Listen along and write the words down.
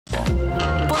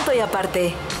Punto y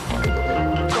Aparte,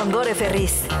 con Dore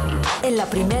Ferriz, en la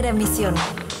primera emisión.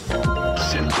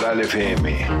 Central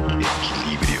FM,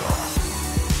 equilibrio.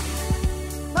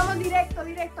 Vamos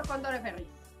directo con Dore Ferriz.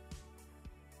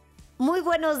 Muy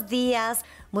buenos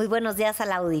días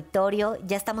al auditorio.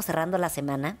 Ya estamos cerrando la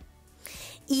semana.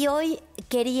 Y hoy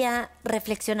quería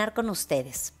reflexionar con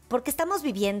ustedes, porque estamos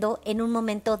viviendo en un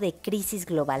momento de crisis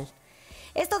global.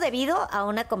 Esto debido a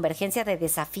una convergencia de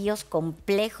desafíos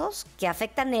complejos que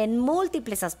afectan en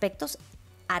múltiples aspectos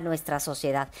a nuestra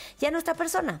sociedad y a nuestra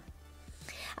persona.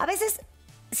 A veces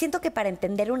siento que para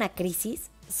entender una crisis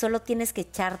solo tienes que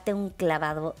echarte un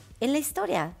clavado en la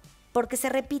historia, porque se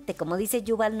repite, como dice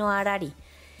Yuval Noah Harari.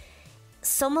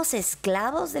 ¿Somos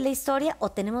esclavos de la historia o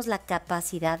tenemos la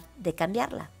capacidad de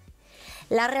cambiarla?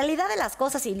 La realidad de las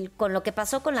cosas y con lo que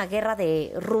pasó con la guerra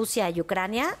de Rusia y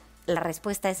Ucrania, la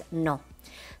respuesta es no.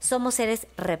 Somos seres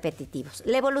repetitivos.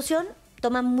 La evolución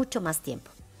toma mucho más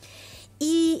tiempo.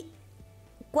 Y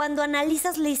cuando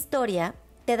analizas la historia,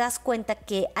 te das cuenta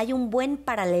que hay un buen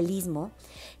paralelismo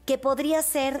que podría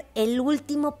ser el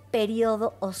último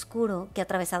periodo oscuro que ha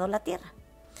atravesado la Tierra.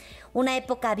 Una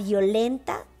época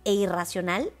violenta e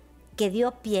irracional que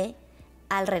dio pie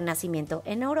al Renacimiento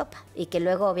en Europa y que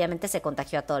luego obviamente se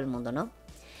contagió a todo el mundo, ¿no?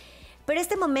 Pero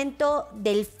este momento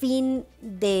del fin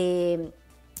de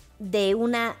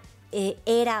una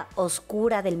era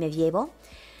oscura del medievo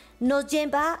nos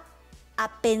lleva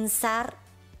a pensar,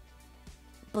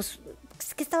 pues,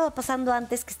 ¿qué estaba pasando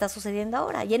antes? ¿Qué está sucediendo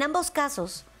ahora? Y en ambos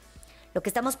casos, lo que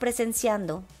estamos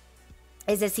presenciando,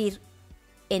 es decir,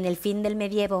 en el fin del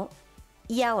medievo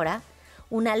y ahora,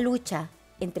 una lucha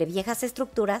entre viejas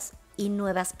estructuras y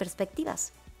nuevas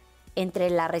perspectivas, entre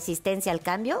la resistencia al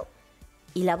cambio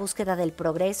y la búsqueda del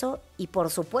progreso y, por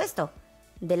supuesto,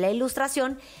 de la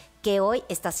ilustración que hoy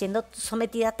está siendo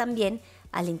sometida también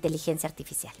a la inteligencia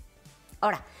artificial.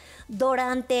 Ahora,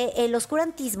 durante el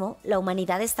oscurantismo, la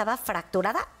humanidad estaba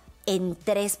fracturada en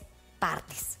tres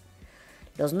partes: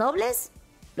 los nobles,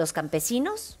 los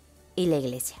campesinos y la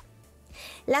iglesia.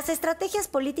 Las estrategias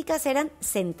políticas eran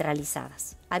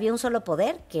centralizadas. Había un solo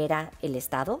poder, que era el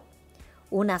Estado,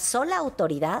 una sola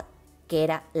autoridad, que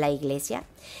era la iglesia,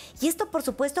 y esto por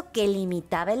supuesto que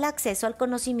limitaba el acceso al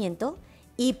conocimiento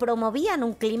y promovían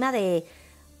un clima de,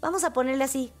 vamos a ponerle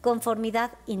así,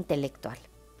 conformidad intelectual.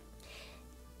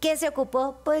 ¿Qué se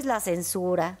ocupó? Pues la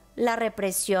censura, la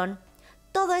represión,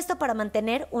 todo esto para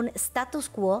mantener un status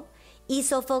quo y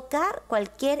sofocar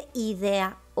cualquier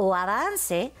idea o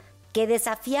avance que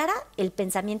desafiara el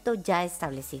pensamiento ya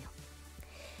establecido.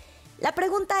 La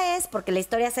pregunta es, porque la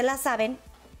historia se la saben,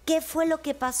 ¿qué fue lo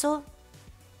que pasó?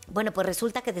 Bueno, pues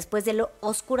resulta que después del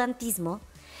oscurantismo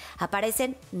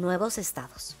aparecen nuevos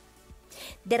estados.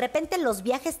 De repente los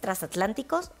viajes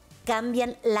transatlánticos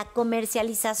cambian la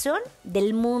comercialización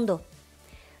del mundo.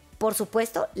 Por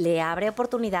supuesto, le abre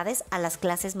oportunidades a las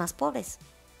clases más pobres.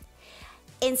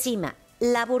 Encima,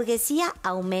 la burguesía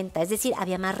aumenta, es decir,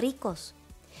 había más ricos.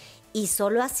 Y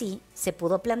solo así se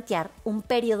pudo plantear un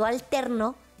periodo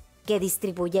alterno que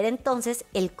distribuyera entonces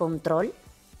el control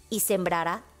y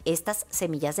sembrara estas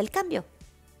semillas del cambio.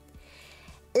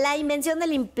 La invención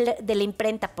de la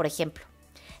imprenta, por ejemplo,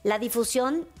 la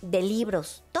difusión de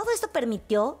libros, todo esto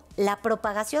permitió la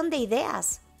propagación de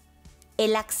ideas,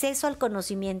 el acceso al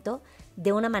conocimiento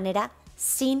de una manera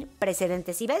sin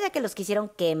precedentes. Y vaya que los quisieron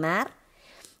quemar,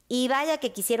 y vaya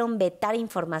que quisieron vetar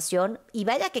información, y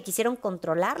vaya que quisieron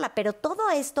controlarla, pero todo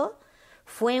esto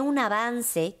fue un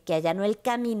avance que allanó el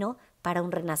camino para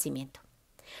un renacimiento.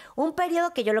 Un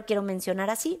periodo que yo lo quiero mencionar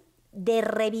así, de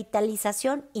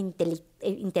revitalización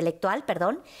intelectual,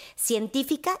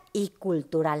 científica y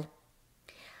cultural.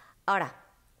 Ahora,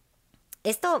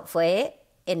 esto fue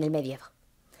en el medievo.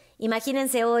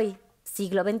 Imagínense hoy,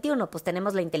 siglo XXI, pues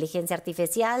tenemos la inteligencia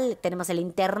artificial, tenemos el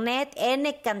internet,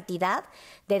 N cantidad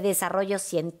de desarrollos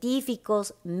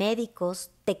científicos,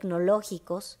 médicos,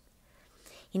 tecnológicos.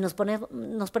 Y nos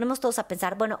ponemos todos a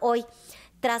pensar, bueno, hoy,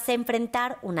 tras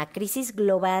enfrentar una crisis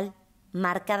global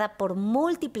marcada por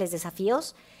múltiples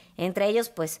desafíos, entre ellos,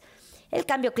 pues, el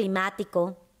cambio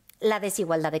climático, la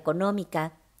desigualdad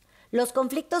económica, los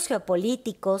conflictos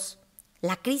geopolíticos,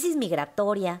 la crisis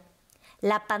migratoria,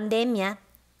 la pandemia,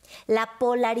 la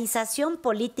polarización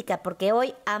política, porque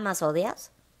hoy amas o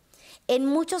odias, en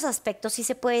muchos aspectos sí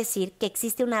se puede decir que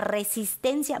existe una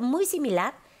resistencia muy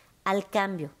similar al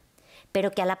cambio,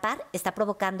 pero que a la par está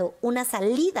provocando una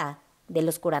salida del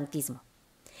oscurantismo.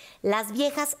 Las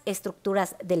viejas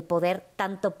estructuras del poder,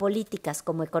 tanto políticas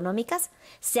como económicas,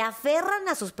 se aferran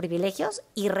a sus privilegios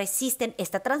y resisten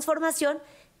esta transformación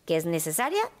que es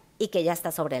necesaria y que ya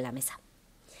está sobre la mesa.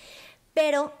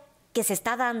 Pero que se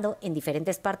está dando en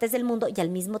diferentes partes del mundo y al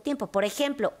mismo tiempo. Por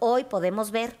ejemplo, hoy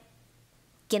podemos ver,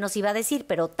 ¿quién nos iba a decir?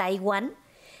 Pero Taiwán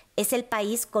es el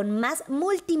país con más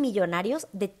multimillonarios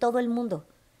de todo el mundo.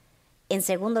 En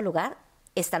segundo lugar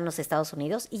están los Estados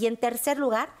Unidos y en tercer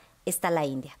lugar está la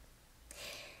India.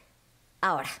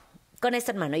 Ahora, con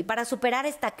esto, hermano, y para superar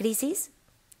esta crisis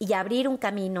y abrir un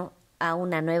camino a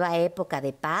una nueva época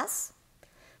de paz,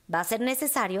 va a ser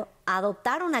necesario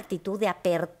adoptar una actitud de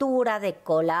apertura, de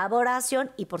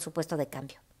colaboración y, por supuesto, de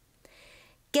cambio.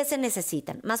 ¿Qué se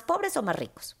necesitan? ¿Más pobres o más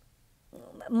ricos?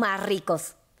 Más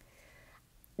ricos.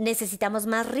 Necesitamos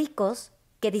más ricos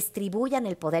que distribuyan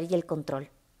el poder y el control.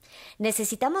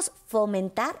 Necesitamos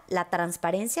fomentar la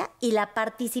transparencia y la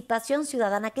participación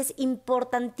ciudadana, que es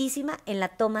importantísima en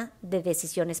la toma de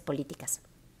decisiones políticas.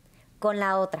 Con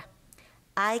la otra,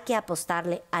 hay que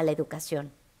apostarle a la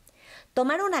educación.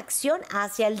 Tomar una acción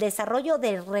hacia el desarrollo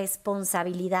de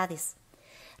responsabilidades.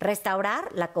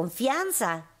 Restaurar la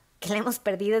confianza que le hemos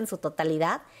perdido en su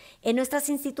totalidad en nuestras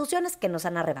instituciones que nos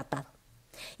han arrebatado.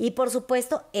 Y por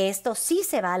supuesto, esto sí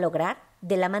se va a lograr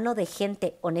de la mano de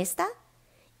gente honesta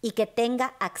y que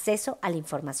tenga acceso a la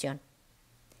información.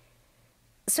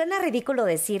 Suena ridículo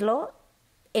decirlo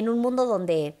en un mundo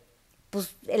donde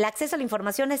pues, el acceso a la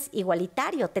información es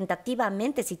igualitario,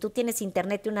 tentativamente. Si tú tienes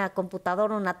internet, una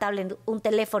computadora, una tablet, un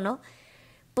teléfono,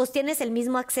 pues tienes el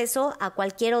mismo acceso a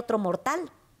cualquier otro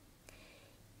mortal.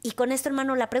 Y con esto,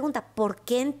 hermano, la pregunta, ¿por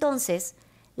qué entonces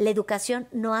la educación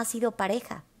no ha sido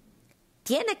pareja?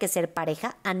 Tiene que ser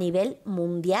pareja a nivel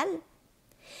mundial.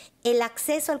 El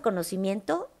acceso al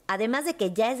conocimiento, además de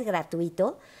que ya es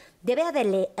gratuito, debe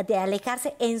de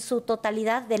alejarse en su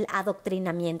totalidad del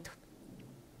adoctrinamiento.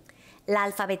 La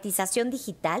alfabetización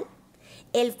digital,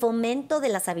 el fomento de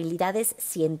las habilidades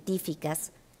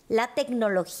científicas, la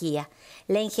tecnología,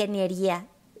 la ingeniería,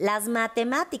 las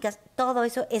matemáticas, todo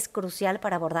eso es crucial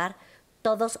para abordar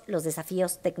todos los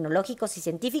desafíos tecnológicos y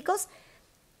científicos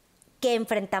que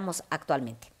enfrentamos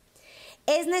actualmente.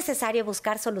 Es necesario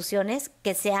buscar soluciones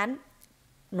que sean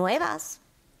nuevas,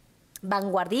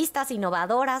 vanguardistas,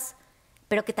 innovadoras,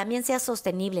 pero que también sean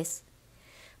sostenibles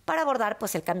para abordar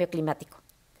pues, el cambio climático.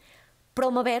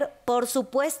 Promover, por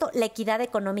supuesto, la equidad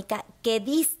económica que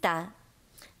dista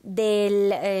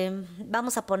del,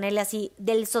 vamos a ponerle así,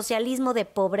 del socialismo de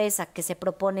pobreza que se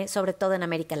propone sobre todo en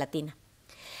América Latina.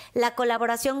 La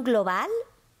colaboración global,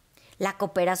 la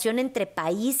cooperación entre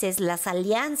países, las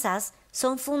alianzas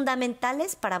son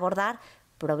fundamentales para abordar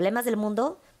problemas del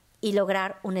mundo y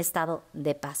lograr un estado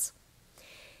de paz.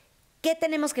 ¿Qué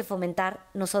tenemos que fomentar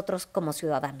nosotros como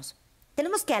ciudadanos?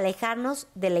 Tenemos que alejarnos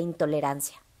de la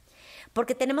intolerancia,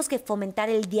 porque tenemos que fomentar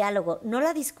el diálogo, no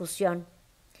la discusión,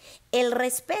 el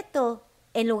respeto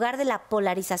en lugar de la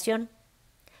polarización,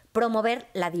 promover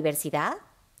la diversidad,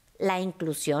 la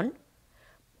inclusión,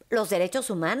 los derechos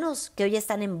humanos que hoy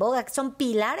están en boga, que son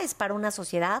pilares para una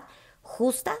sociedad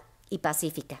justa y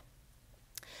pacífica.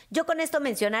 Yo con esto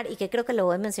mencionar, y que creo que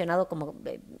lo he mencionado como,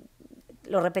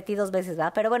 lo repetí 2 veces,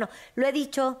 ¿verdad? Pero bueno, lo he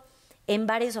dicho en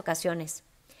varias ocasiones.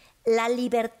 La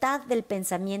libertad del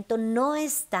pensamiento no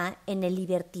está en el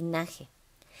libertinaje.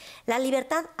 La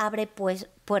libertad abre pues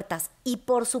puertas y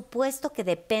por supuesto que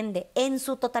depende en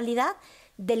su totalidad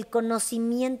del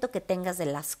conocimiento que tengas de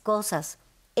las cosas.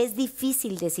 Es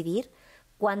difícil decidir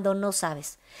cuando no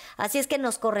sabes. Así es que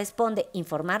nos corresponde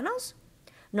informarnos,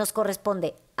 nos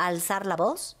corresponde alzar la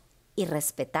voz y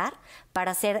respetar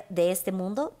para hacer de este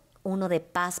mundo uno de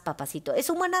paz, papacito. Es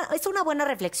una buena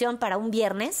reflexión para un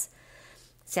viernes.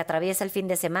 Se atraviesa el fin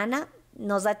de semana,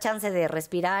 nos da chance de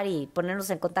respirar y ponernos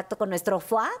en contacto con nuestro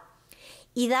foie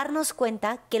y darnos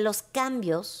cuenta que los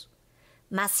cambios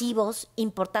masivos,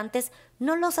 importantes,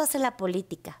 no los hace la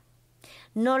política,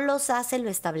 no los hace lo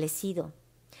establecido,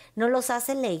 no los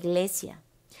hace la iglesia,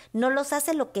 no los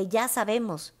hace lo que ya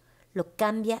sabemos, lo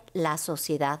cambia la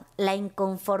sociedad, la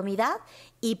inconformidad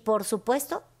y, por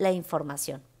supuesto, la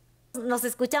información. Nos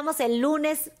escuchamos el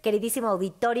lunes, queridísimo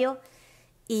auditorio,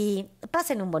 y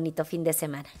pasen un bonito fin de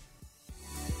semana.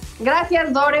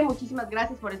 Gracias, Dore, muchísimas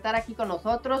gracias por estar aquí con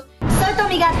nosotros. Soy tu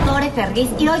amiga Dore Ferriz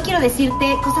y hoy quiero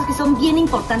decirte cosas que son bien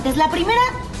importantes. La primera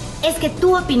es que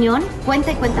tu opinión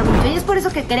cuenta y cuenta mucho, y es por eso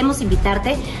que queremos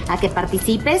invitarte a que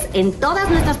participes en todas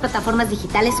nuestras plataformas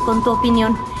digitales con tu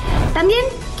opinión. También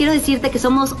quiero decirte que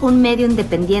somos un medio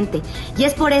independiente y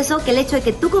es por eso que el hecho de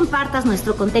que tú compartas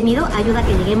nuestro contenido ayuda a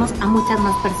que lleguemos a muchas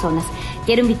más personas.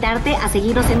 Quiero invitarte a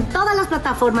seguirnos en todas las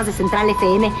plataformas de Central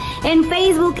FM, en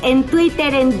Facebook, en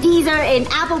Twitter, en Deezer, en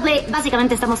Apple Play.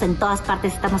 Básicamente estamos en todas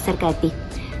partes, estamos cerca de ti.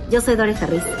 Yo soy Dore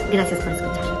Ferriz. Gracias por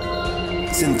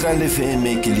escuchar. Central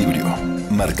FM Equilibrio,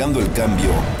 marcando el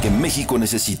cambio que México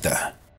necesita.